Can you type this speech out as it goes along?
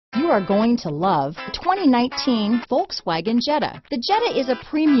are going to love the 2019 Volkswagen Jetta. The Jetta is a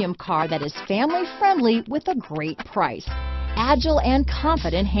premium car that is family friendly with a great price. Agile and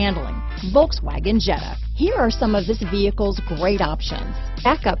confident handling. Volkswagen Jetta. Here are some of this vehicle's great options: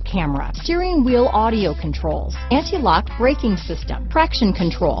 backup camera, steering wheel audio controls, anti-lock braking system, traction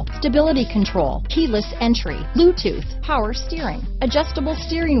control, stability control, keyless entry, Bluetooth, power steering, adjustable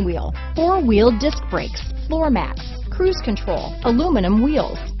steering wheel, four-wheel disc brakes, floor mats, cruise control, aluminum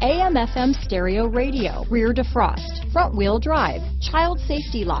wheels, AM/FM stereo radio, rear defrost, front wheel drive, child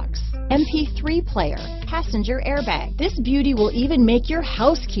safety locks, MP3 player, passenger airbag. This beauty will even make your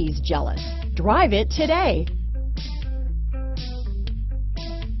house keys jealous. Drive it today.